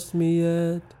between Haven't that. lost me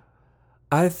yet.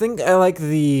 I think I like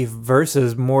the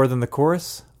verses more than the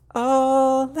chorus.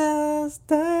 All the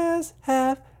stars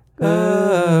have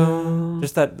gone.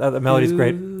 Just that the melody's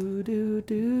great.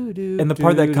 And the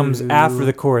part that comes after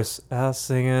the chorus, I'll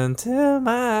sing until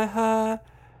my heart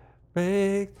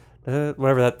breaks.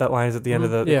 Whatever that line is at the end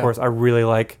of the Yeah. chorus, I really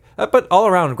like. But all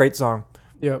around, great song.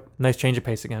 Yep. Nice change of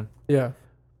pace again. Yeah.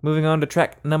 Moving on to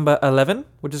track number 11,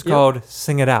 which is Yep. called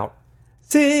Sing It Out.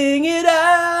 Sing it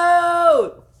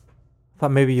out.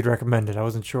 Thought maybe you'd recommend it. I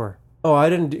wasn't sure. Oh, I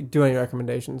didn't do any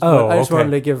recommendations. Oh, but I just okay.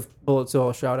 wanted to give Bullet Soul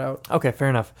a shout out. Okay, fair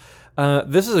enough.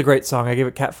 This is a great song. I gave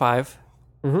it cat 5.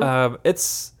 Mhm.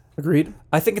 It's Agreed.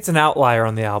 I think it's an outlier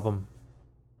on the album.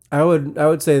 I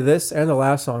would say this and the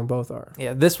last song both are.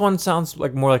 Yeah, this one sounds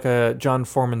like more like a John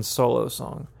Foreman solo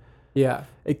song. Yeah.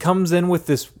 It comes in with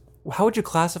this. How would you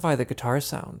classify the guitar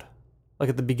sound? Like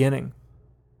at the beginning,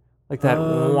 like that,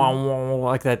 wah, wah,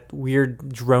 like that weird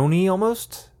drony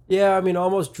almost. Yeah, I mean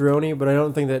almost drony, but I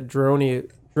don't think that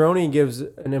drony gives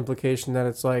an implication that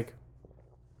it's like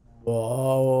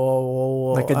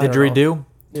whoa, Like a I don't know. didgeridoo.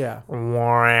 Yeah.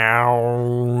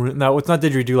 No, it's not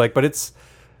didgeridoo like, but it's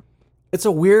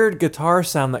a weird guitar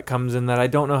sound that comes in that I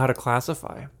don't know how to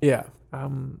classify. Yeah.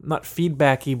 Not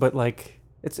feedbacky, but like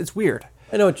it's weird.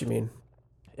 I know what you mean.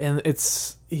 And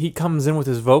he comes in with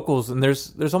his vocals, and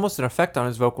there's almost an effect on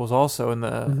his vocals also in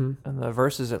the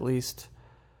verses at least.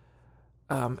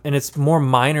 And it's more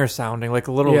minor sounding, like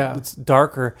a little. Yeah. It's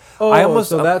darker. Oh,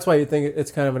 so that's why you think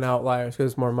it's kind of an outlier,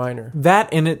 because it's more minor. That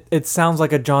and it sounds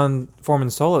like a John Foreman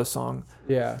solo song.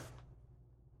 Yeah.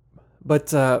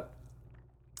 But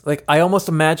like I almost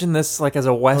imagine this like as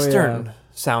a Western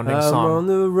sounding I'm song. on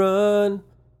the run.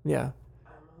 Yeah.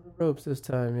 Ropes this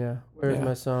time, yeah. Where's Yeah.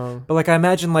 my song? But like I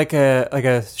imagine like a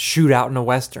shootout in a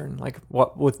Western, like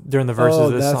what with during the verses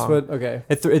of this that's song. okay.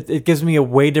 It gives me a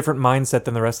way different mindset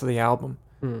than the rest of the album.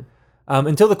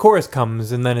 Until the chorus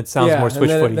comes, and then it sounds more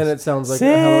switch footy. Then it sounds like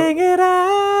Sing it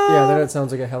out. Yeah, then it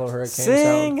sounds like a Hello Hurricane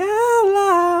Sing sound. out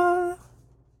loud.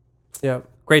 Yeah.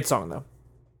 Great song though.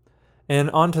 And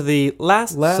on to the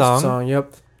last song.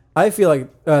 Yep. I feel like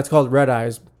it's called Red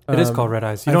Eyes. It is called Red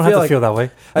Eyes. You I don't have feel to like- feel that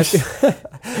way. I feel,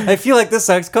 I feel like this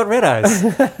song's called Red Eyes.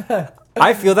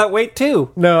 I feel that way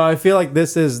too. no, I feel like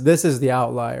this is the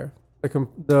outlier.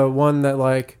 The one that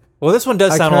like Well, this one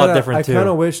does sound a lot different too. I kind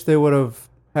of wish they would have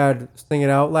had Sing It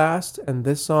Out last and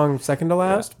this song second to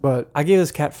last, but I gave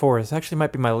this cat 4. This actually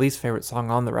might be my least favorite song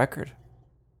on the record.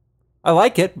 I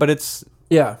like it, but it's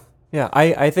yeah.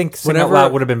 I think Sing Out Whenever-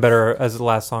 Loud would have been better as the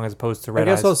last song as opposed to Red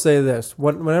I guess Eyes. I'll say this.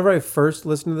 Whenever I first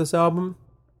listened to this album,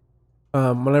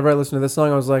 whenever I listened to this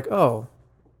song, I was like, oh,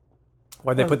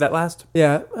 Why'd they put that last?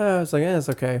 yeah. I was like, it's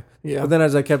okay. Yeah. But then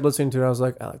as I kept listening to it, I was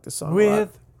like, I like this song a lot.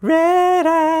 With Red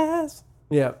Eyes.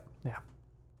 Yeah. Yeah.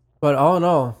 But all in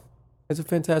all, it's a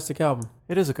fantastic album.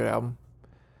 It is a good album.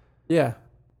 Yeah.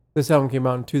 This album came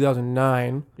out in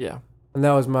 2009, Yeah. and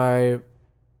that was my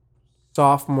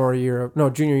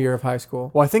junior year of high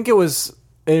school. Well, I think it was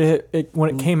when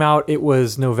it came out. It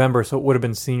was November, so it would have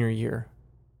been senior year.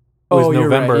 It was you're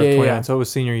November right. of Yeah, 29, yeah. so it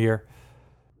was senior year.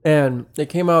 And it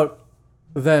came out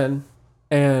then,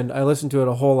 and I listened to it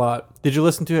a whole lot. Did you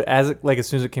listen to it as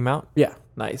soon as it came out? Yeah,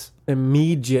 Nice.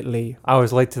 immediately. I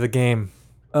was late to the game.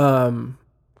 And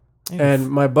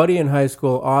my buddy in high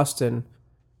school, Austin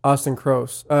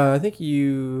Cross. I think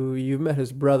you've met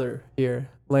his brother here,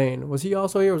 Lane. Was he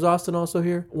also here? Was Austin also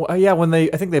here? Well, yeah,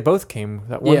 I think they both came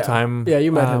that one time. Yeah,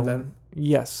 you met him then.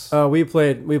 Yes. We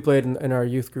played in our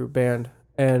youth group band,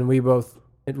 and we both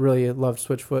really loved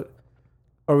Switchfoot,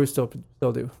 or we still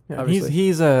do. Yeah,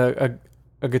 he's a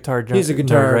guitar junkie. He's a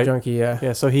guitar nerd, right? junkie. Yeah.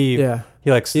 Yeah. So he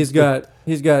likes. His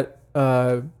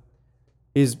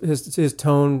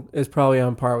tone is probably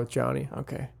on par with Johnny.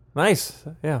 Okay. Nice.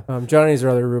 Yeah. Johnny's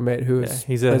our other roommate who's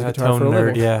he's a tone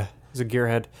nerd. Yeah. He's a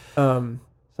gearhead.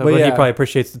 But he probably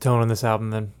appreciates the tone on this album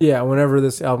then. Yeah, whenever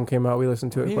this album came out, we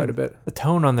listened to it quite a bit. The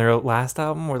tone on their last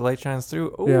album, Where the Light Shines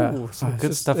Through, some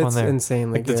good stuff on there. It's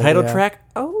insanely like good. the title track,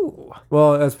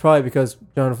 Well, that's probably because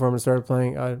John Foreman started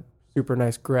playing a super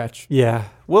nice Gretsch. Yeah,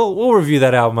 we'll review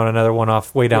that album on another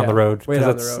one-off way down the road. Way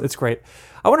down the road. It's great.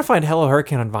 I want to find Hello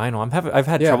Hurricane on vinyl. I've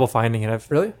had trouble finding it.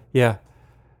 Really? Yeah.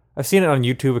 I've seen it on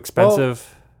YouTube,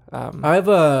 expensive.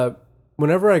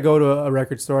 Whenever I go to a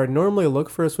record store, I normally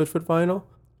look for a Switchfoot vinyl.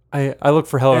 I look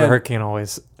for Hello Hurricane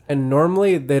always. And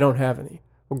normally they don't have any.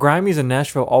 Well, Grimey's in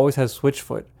Nashville always has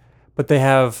Switchfoot. But they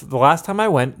have, the last time I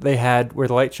went, they had Where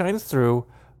the Light Shines Through,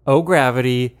 Oh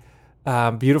Gravity,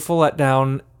 Beautiful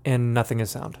Letdown, and Nothing Is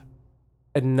Sound.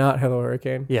 And not Hello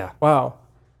Hurricane. Yeah. Wow.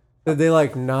 Did they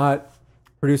not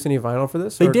produce any vinyl for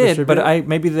this? They did, but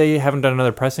maybe they haven't done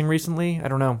another pressing recently. I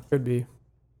don't know. Could be.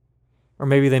 Or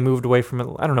maybe they moved away from it.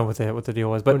 I don't know what the deal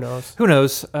was, but who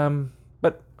knows?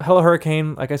 But Hello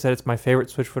Hurricane, like I said, it's my favorite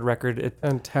Switchfoot record.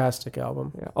 Fantastic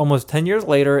album. Yeah, almost 10 years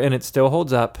later, and it still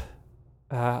holds up.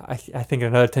 I think in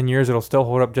another 10 years, it'll still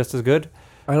hold up just as good.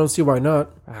 I don't see why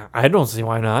not. I don't see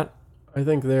why not. I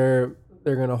think they're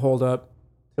going to hold up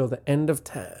till the end of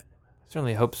time.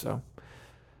 Certainly hope so.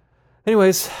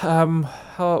 Anyways,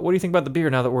 what do you think about the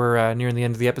beer now that we're nearing the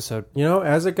end of the episode?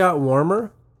 As it got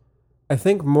warmer, I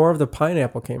think more of the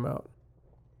pineapple came out.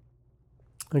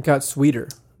 It got sweeter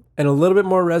and a little bit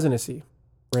more resiny.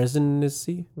 Resiny.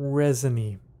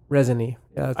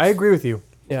 Yeah, I agree with you.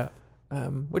 Yeah,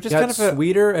 which is kind of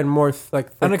sweeter and more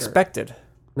thicker. Unexpected.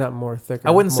 Not more thicker.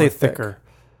 I wouldn't say thicker.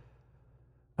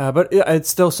 But it's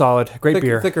still solid. Great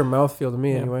beer. Thicker mouthfeel to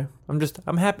me, anyway.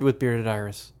 I'm happy with Bearded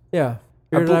Iris. Yeah,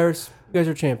 Bearded Iris. You guys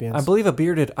are champions. I believe a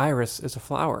bearded iris is a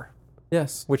flower.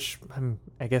 Yes. Which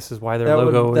I guess is why their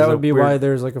logo is that would be why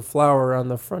there's a flower on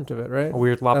the front of it, right? A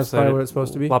weird lopsided. That's probably what it's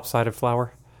supposed to be. Lopsided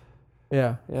flower.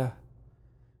 Yeah. Yeah.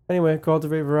 Anyway,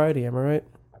 cultivate variety. Am I right?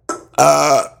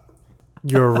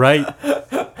 You're right.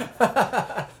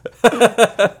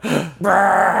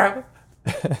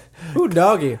 Ooh,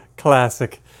 doggy.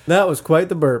 Classic. That was quite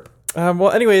the burp.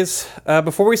 Well, anyways,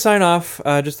 before we sign off,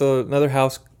 just another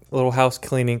little house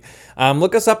cleaning.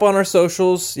 Look us up on our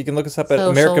socials. You can look us up at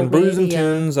American Brews and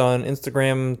Tunes on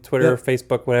Instagram, Twitter,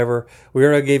 Facebook, whatever. We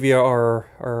already gave you our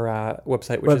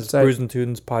website, which is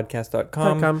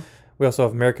brewsandtunespodcast.com. We also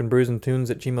have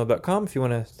americanbrewsandtunes@gmail.com if you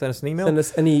want to send us an email. Send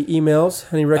us any emails,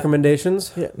 any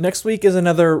recommendations. Next week is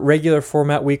another regular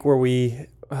format week where we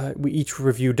each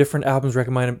review different albums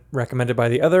recommended by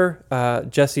the other.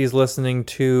 Jesse is listening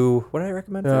to, what did I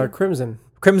recommend?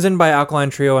 Crimson by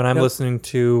Alkaline Trio, and I'm listening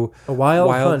to A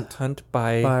Wild Hunt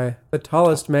by the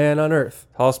tallest man on earth.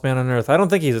 Tallest man on earth. I don't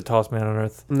think he's the tallest man on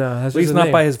earth. No, that's at least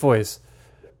not by his voice.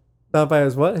 Not by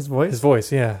his what? His voice? His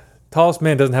voice, yeah. Tallest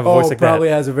man doesn't have a voice like that. Probably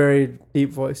has a very deep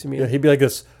voice, you mean? Yeah, he'd be like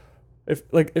this.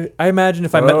 I imagine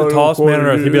if I met the tallest man on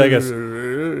earth, he'd be like this.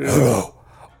 Hello,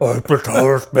 I'm the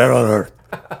tallest man on earth.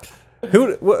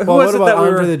 Who was what it about that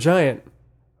Andre the Giant?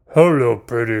 Hello,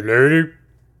 pretty lady.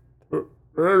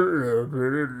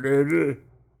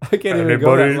 I can't even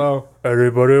go that low.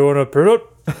 Anybody want a peanut?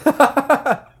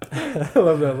 I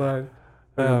love that line.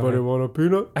 Anybody want a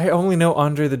peanut? I only know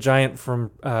Andre the Giant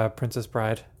from Princess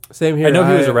Bride. Same here. I know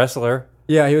he was a wrestler.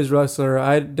 Yeah, he was a wrestler.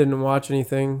 I didn't watch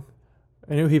anything.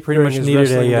 I knew he pretty much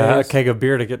needed a keg of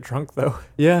beer to get drunk, though.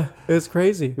 Yeah, it was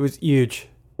crazy. It was huge.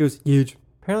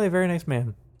 Apparently a very nice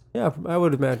man. Yeah, I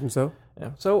would imagine so. Yeah.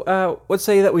 So let's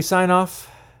say that we sign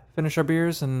off, finish our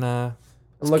beers, and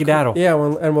skedaddle.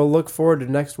 And we'll look forward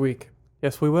to next week.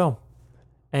 Yes, we will.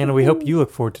 And we hope you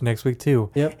look forward to next week,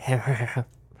 too. Yep. All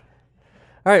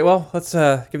right, well, let's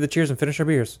give the cheers and finish our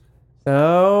beers.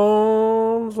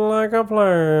 Sounds like a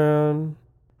plan.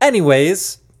 Anyway.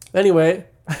 Way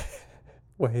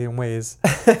and ways.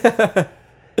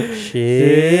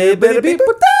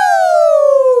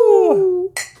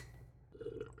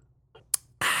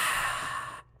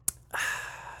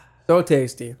 So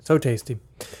tasty. So tasty.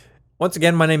 Once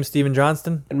again, my name is Stephen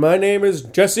Johnston. And my name is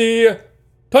Jesse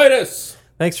Titus.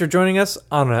 Thanks for joining us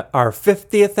on our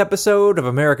 50th episode of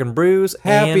American Brews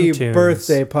Happy and Tunes.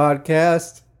 birthday,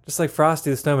 podcast. Just like Frosty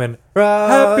the Snowman.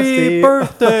 Frosty. Happy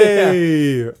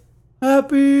birthday! Yeah.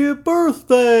 Happy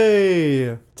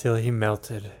birthday. Till he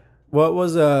melted. What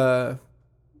was,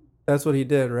 that's what he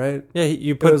did, right? Yeah,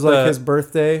 you It put was like his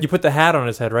birthday. You put the hat on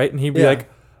his head, right? And he'd be Yeah. like,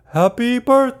 "Happy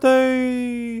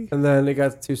birthday!" And then it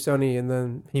got too sunny, and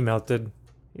then He melted.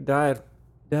 He died.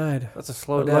 died. That's a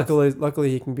slow But death. luckily,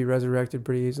 he can be resurrected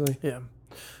pretty easily. Yeah.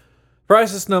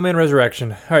 Fry's the Snowman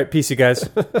Resurrection. All right, peace, you guys.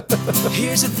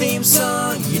 Here's a theme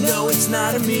song, you know it's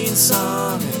not a mean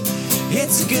song.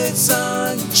 It's a good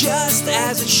song, just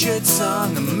as it should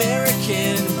song. American